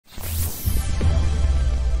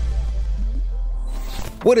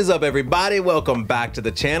What is up, everybody? Welcome back to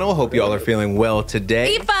the channel. Hope you all are feeling well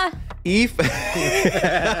today. IFA. IFA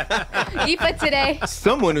today.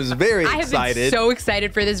 Someone who's very excited. I have been so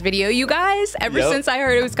excited for this video, you guys. Ever since I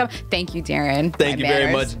heard it was coming. Thank you, Darren. Thank you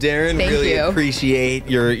very much, Darren. Really appreciate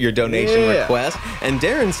your donation request. And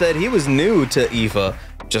Darren said he was new to IFA,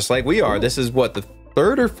 just like we are. This is what, the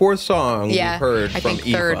third or fourth song we've heard from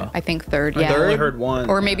IFA? I think third, yeah. I only heard one.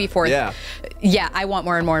 Or maybe fourth. Yeah. Yeah, I want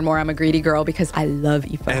more and more and more. I'm a greedy girl because I love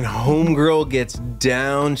IFA. And homegirl gets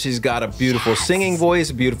down. She's got a beautiful singing voice,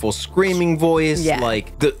 beautiful screaming voice. Yeah.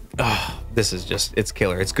 Like, this is just, it's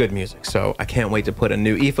killer. It's good music. So I can't wait to put a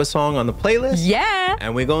new IFA song on the playlist. Yeah.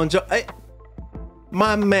 And we're going to enjoy.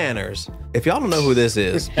 My manners. If y'all don't know who this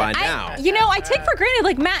is by now. You know, I take for granted,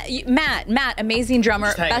 like Matt, amazing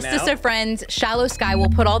drummer, bestest of friends, Shallow Sky. We'll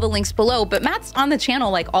put all the links below, but Matt's on the channel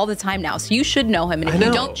like all the time now, so you should know him. And if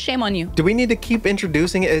you don't, shame on you. Do we need to keep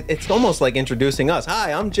introducing it? It's almost like introducing us.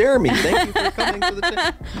 Hi, I'm Jeremy. Thank you for coming to the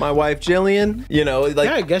channel. My wife, Jillian. You know, like.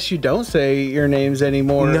 Yeah, I guess you don't say your names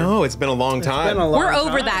anymore. No, it's been a long time. We're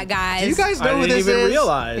over that, guys. Do you guys know who this is? I didn't even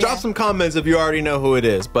realize. Drop some comments if you already know who it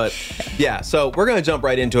is. But yeah, so we're going to jump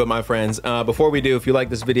right into it, my friends. Before we do, if you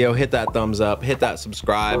like this video, hit that thumbs up, hit that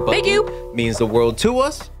subscribe button. Thank you. Means the world to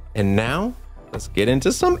us. And now, let's get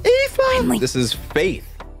into some IFA. Finally. This is Faith.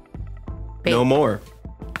 No more.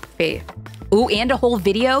 Faith. Ooh, and a whole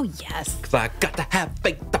video? Yes. Because I got to have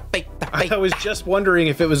faith, the faith, the faith. I was just wondering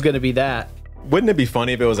if it was going to be that. Wouldn't it be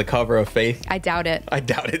funny if it was a cover of Faith? I doubt it. I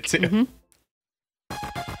doubt it too.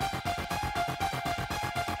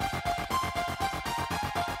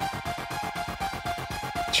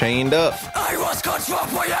 Chained up. I was controlled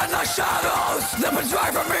by endless shadows that been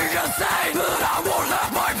driving me insane, but I won't let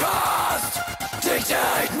my past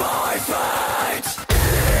dictate my fate.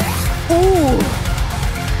 Ooh.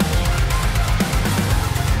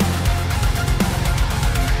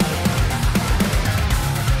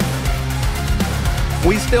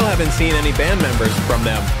 We still haven't seen any band members from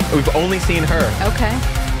them. We've only seen her. Okay.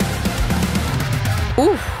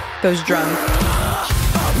 Ooh, those drums.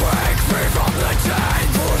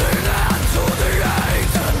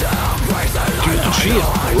 Dude, she is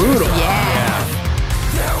brutal. Yeah.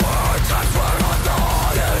 There were times when I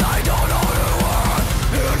thought that I don't know the word,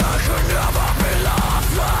 and I could never be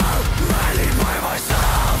loved well, mainly by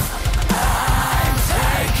myself. I'm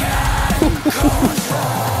taking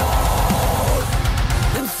control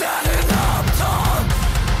and standing up tall.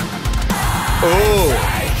 Oh.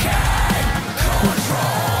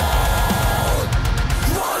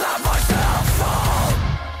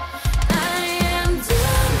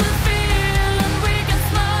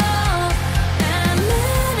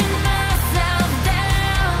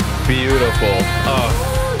 Beautiful.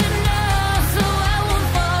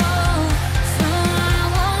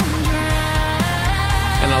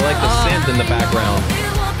 And I like the synth in the background.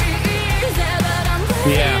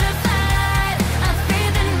 Yeah.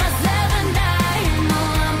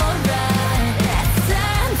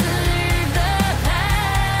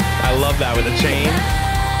 I love that with the chain.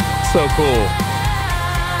 So cool.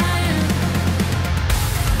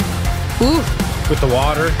 Ooh. With the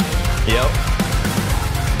water. Yep.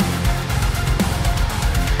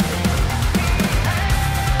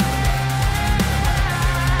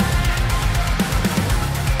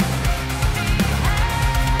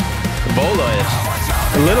 Bola is.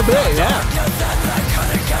 A little bit, yeah.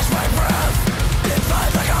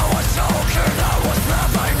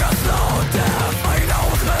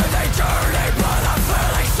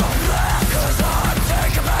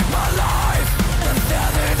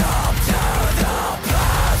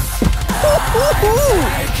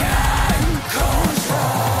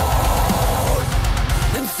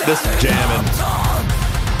 This is jamming.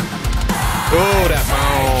 Oh, that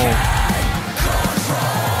moan.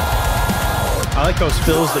 I like those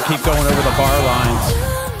fills that keep going over the bar lines.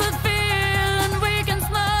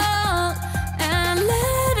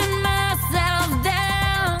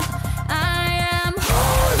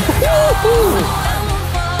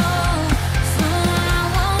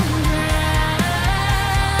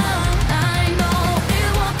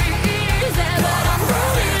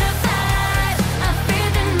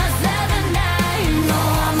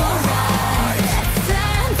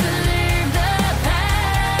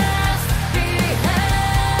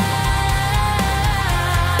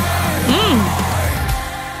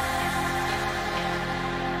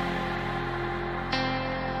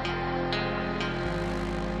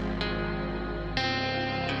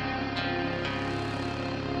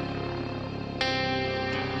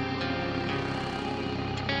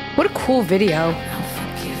 What a cool video.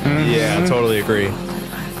 Yeah, I totally agree.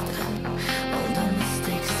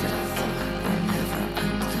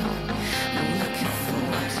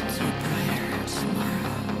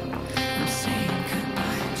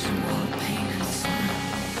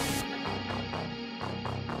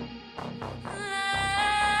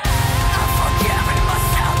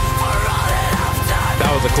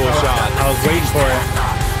 was a cool shot. I was waiting for it.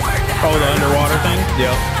 Oh, the underwater thing?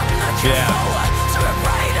 Yep. Yeah.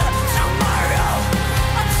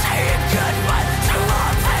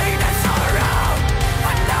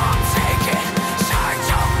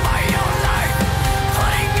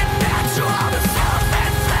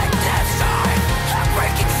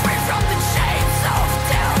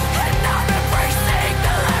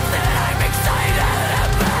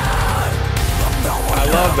 I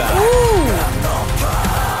love that. Ooh.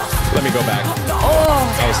 Let me go back.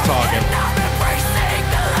 Oh. I was talking.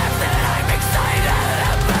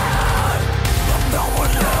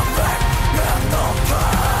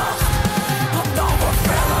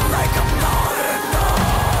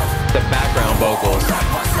 The background vocals.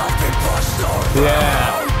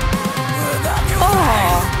 Yeah.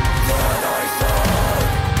 Oh.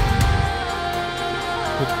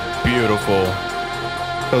 Beautiful.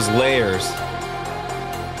 Those layers.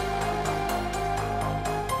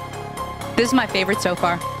 This is my favorite so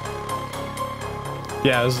far.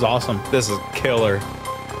 Yeah, this is awesome. This is killer.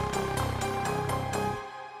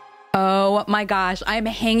 Oh my gosh. I'm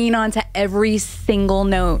hanging on to every single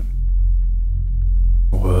note.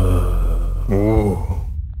 Whoa. Ooh.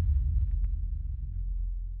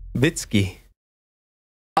 Vitsky.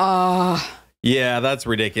 Yeah, that's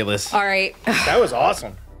ridiculous. All right. That was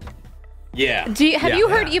awesome. Yeah. Have you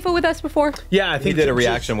heard IFA with us before? Yeah, I think he did a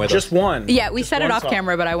reaction with us. Just one. Yeah, we just said it off song.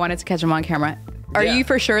 camera, but I wanted to catch him on camera. Are Yeah. you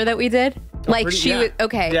for sure that we did? Like pretty- she yeah. was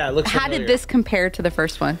okay. Yeah, it looks How familiar. did this compare to the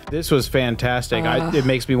first one? This was fantastic. It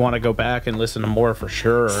makes me want to go back and listen to more for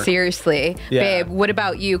sure. Seriously. Yeah. Babe, what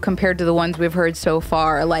about you compared to the ones we've heard so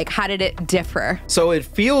far? Like, how did it differ? So it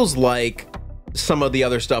feels like some of the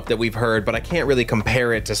other stuff that we've heard, but I can't really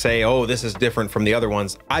compare it to say, oh, this is different from the other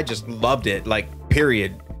ones. I just loved it, like,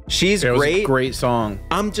 period. She's It was great. a great song.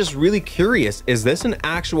 I'm just really curious, is this an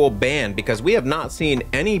actual band? Because we have not seen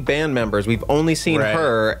any band members. We've only seen Right.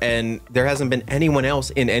 her, and there hasn't been anyone else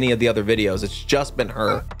in any of the other videos. It's just been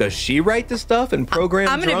her. Does she write the stuff and program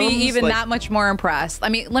I'm going to be drums? even Like, that much more impressed. I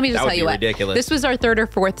mean, let me just That would tell you be what. ridiculous. This was our third or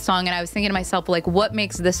fourth song, and I was thinking to myself, like, what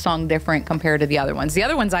makes this song different compared to the other ones? The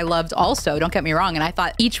other ones I loved also, don't get me wrong, and I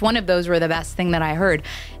thought each one of those were the best thing that I heard.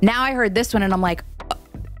 Now I heard this one, and I'm like,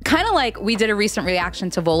 kind of like we did a recent reaction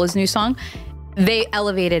to Vola's new song. They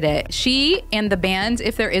elevated it. She and the band,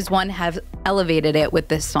 if there is one, have elevated it with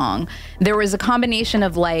this song. There was a combination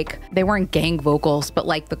of like, they weren't gang vocals, but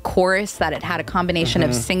like the chorus that it had a combination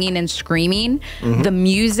of singing and screaming, the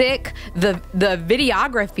music, the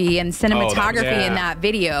videography and cinematography in that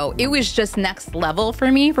video. It was just next level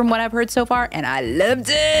for me from what I've heard so far, and I loved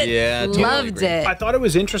it. Yeah, totally loved agree. it. I thought it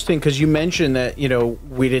was interesting because you mentioned that, you know,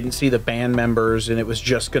 we didn't see the band members and it was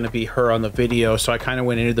just going to be her on the video. So I kind of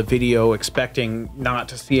went into the video expecting not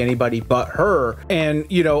to see anybody but her. And,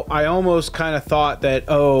 you know, I almost kind of thought that,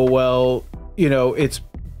 oh, well, you know, it's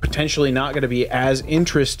potentially not going to be as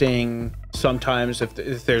interesting sometimes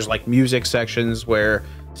if there's like music sections where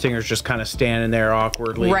singers just kind of standing there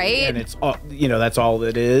awkwardly, Right. and it's all, you know, that's all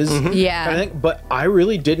it is. Yeah. I think, but I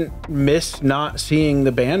really didn't miss not seeing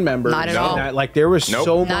the band members. Not at all. Like there was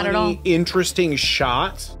so Not at all. many interesting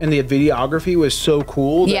shots, and the videography was so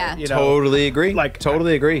cool. That, Yeah. you know, Totally agree. Like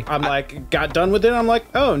totally agree. I'm like, got done with it. I'm like,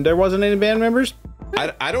 oh, and there wasn't any band members.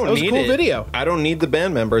 I don't That was a need cool it. video. I don't need the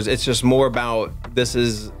band members. It's just more about this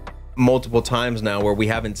is multiple times now where we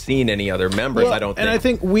haven't seen any other members. Well, I don't think. And I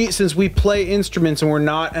think since we play instruments and we're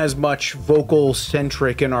not as much vocal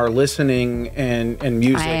centric in our listening and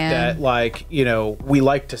music, I am. that like, you know, we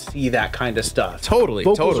like to see that kind of stuff. Totally,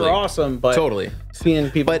 vocals totally. are awesome, but Totally. seeing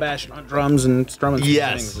people bashing on drums and strumming some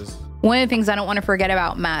Yes. things is. One of the things I don't want to forget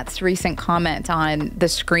about Matt's recent comment on the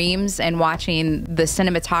screams and watching the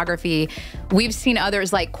cinematography, we've seen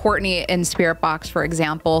others like Courtney in Spirit Box, for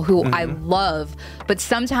example, who I love, but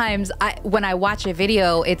sometimes when I watch a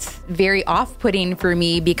video, it's very off-putting for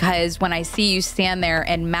me because when I see you stand there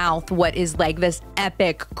and mouth what is like this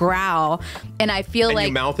epic growl, and I feel and like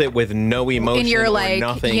you mouth it with no emotion and you're or like,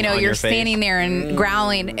 nothing you know, on you're your face. standing there and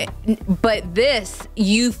growling, but this,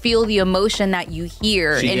 you feel the emotion that you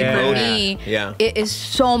hear. She And wrote for it. me, Yeah. it is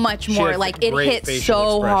so much more. has Like, it great hits facial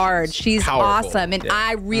so expressions. hard. She's Powerful. awesome. And Yeah.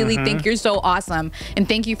 I really think you're so awesome. And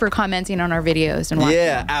thank you for commenting on our videos and watching.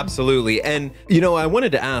 Yeah, absolutely. And, you know, I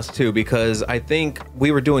wanted to ask, too, because I think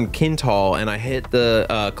we were doing Kintal, and I hit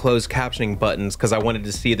the closed captioning buttons because I wanted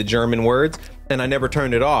to see the German words, and I never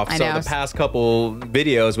turned it off. I So know. the past couple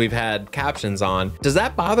videos, we've had captions on. Does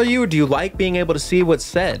that bother you, or do you like being able to see what's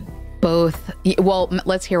said? Both. Well,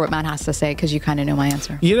 let's hear what Matt has to say because you kind of know my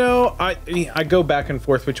answer. You know, I go back and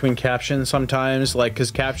forth between captions sometimes, like, because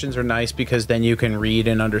captions are nice because then you can read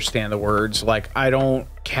and understand the words. Like, I don't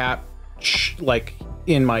like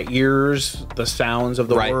in my ears the sounds of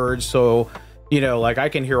the words. So, you know, like I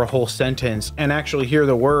can hear a whole sentence and actually hear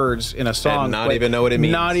the words in a song, and not even know what it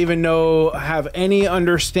means. Not even have any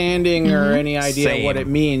understanding or any idea what it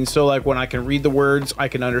means. So like when I can read the words, I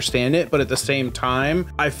can understand it. But at the same time,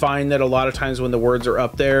 I find that a lot of times when the words are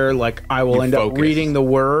up there, like I will end up reading the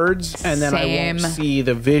words and then I won't see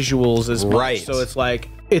the visuals as much. So it's like,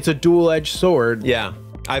 it's a dual-edged sword. Yeah.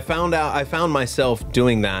 I found myself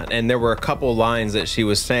doing that. And there were a couple lines that she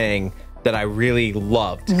was saying that I really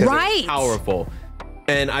loved because it was powerful.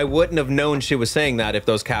 And I wouldn't have known she was saying that if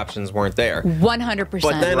those captions weren't there. 100%.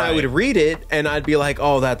 But then I would read it and I'd be like,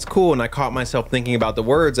 oh, that's cool. And I caught myself thinking about the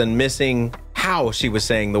words and missing how she was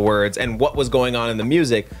saying the words and what was going on in the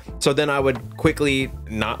music. So then I would quickly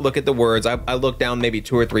not look at the words. I looked down maybe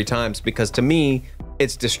 2 or 3 times because to me,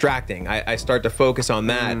 it's distracting. I start to focus on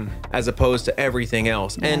that as opposed to everything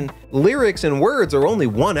else. And lyrics and words are only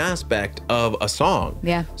one aspect of a song.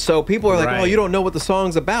 Yeah. So people are like, oh, you don't know what the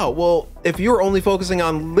song's about. Well, if you're only focusing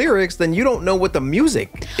on lyrics, then you don't know what the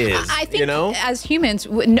music is. I think you know? As humans,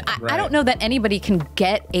 I don't know that anybody can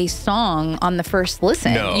get a song on the first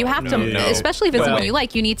listen. You have to, especially if it's someone you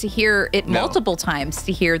like, you need to hear it multiple times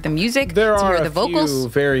to hear the music, to hear the vocals. There are a few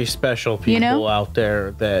very special people out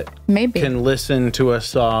there that can listen to a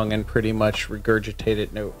song and pretty much regurgitate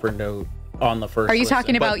it note for note on the first Are you listen.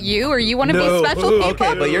 talking about you, or you want to be special people?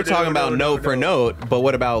 Okay, but you're talking about note for note, but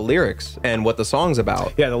what about lyrics and what the song's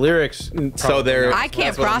about? Yeah, the lyrics. So there, I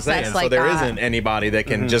can't process like so there that. isn't anybody that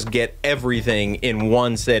can just get everything in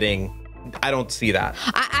one sitting. I don't see that.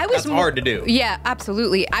 That's hard to do. Yeah,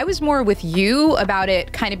 absolutely. I was more with you about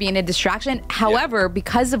it kind of being a distraction. However,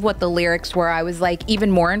 because of what the lyrics were, I was like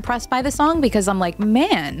even more impressed by the song because I'm like,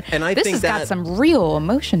 man, and I this think has got some real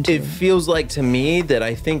emotion to it. It feels like to me that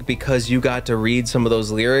I think because you got to read some of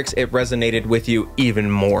those lyrics, it resonated with you even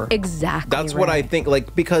more. Exactly. That's what I think,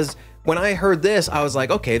 like, because when I heard this, I was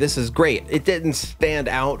like, okay, this is great. It didn't stand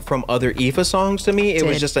out from other IFA songs to me. It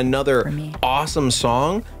was just another awesome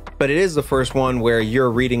song. But it is the first one where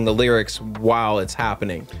you're reading the lyrics while it's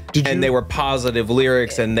happening. And they were positive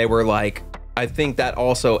lyrics and they were like, I think that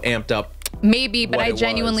also amped up. Maybe, but I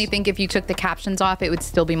genuinely think if you took the captions off, it would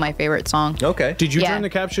still be my favorite song. Okay. Did you turn the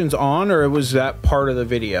captions on, or was that part of the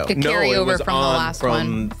video? The carryover from the last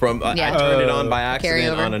one. I turned it on by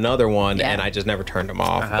accident on another one, and I just never turned them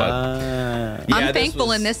off. But I'm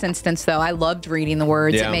thankful in this instance, though. I loved reading the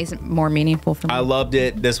words. It makes it more meaningful for me. I loved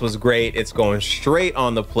it. This was great. It's going straight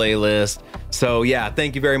on the playlist. So yeah,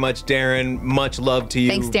 thank you very much, Darren. Much love to you.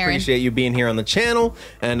 Thanks, Darren. Appreciate you being here on the channel.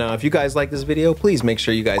 And if you guys like this video, please make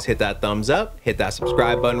sure you guys hit that thumbs up, hit that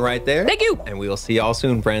subscribe button right there. Thank you. And we will see y'all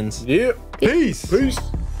soon, friends. Yeah. Peace. Peace.